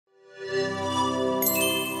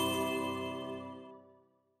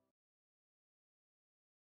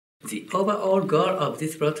The overall goal of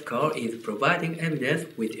this protocol is providing evidence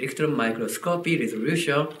with electron microscopy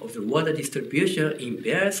resolution of the water distribution in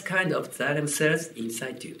various kinds of Xylem cells in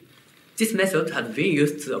situ. This method has been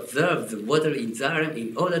used to observe the water in Xylem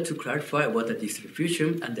in order to clarify water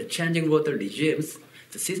distribution and the changing water regimes,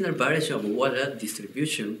 the seasonal variation of water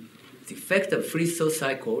distribution, the effect of freeze-thaw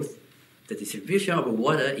cycles, the distribution of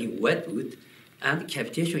water in wetwood, and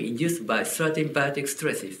cavitation induced by certain biotic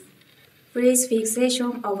stresses. Freeze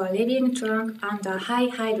fixation of a living trunk under high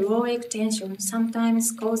hydraulic tension sometimes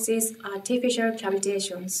causes artificial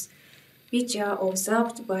cavitations, which are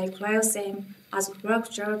observed by Cryo-SEM as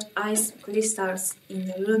fractured ice crystals in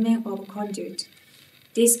the lumen of conduit.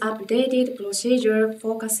 This updated procedure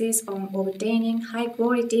focuses on obtaining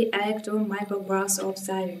high-quality electron micrographs of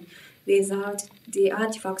Xylem without the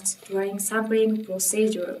artifacts drying sampling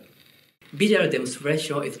procedure. Visual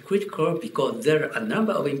demonstration is critical because there are a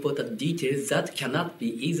number of important details that cannot be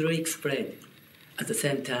easily explained. At the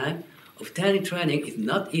same time, obtaining training is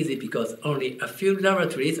not easy because only a few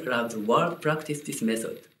laboratories around the world practice this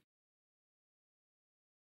method.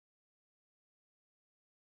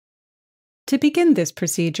 To begin this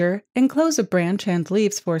procedure, enclose a branch and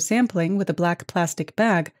leaves for sampling with a black plastic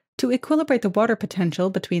bag to equilibrate the water potential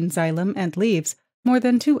between xylem and leaves more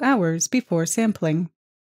than 2 hours before sampling.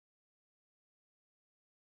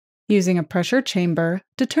 Using a pressure chamber,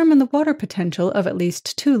 determine the water potential of at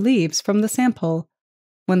least 2 leaves from the sample.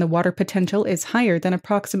 When the water potential is higher than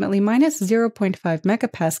approximately minus 0.5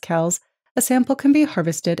 megapascals, a sample can be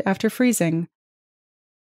harvested after freezing.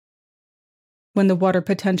 When the water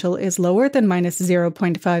potential is lower than minus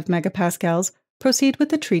 0.5 megapascals, proceed with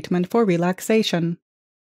the treatment for relaxation.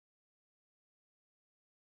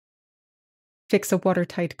 Fix a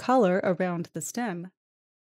watertight collar around the stem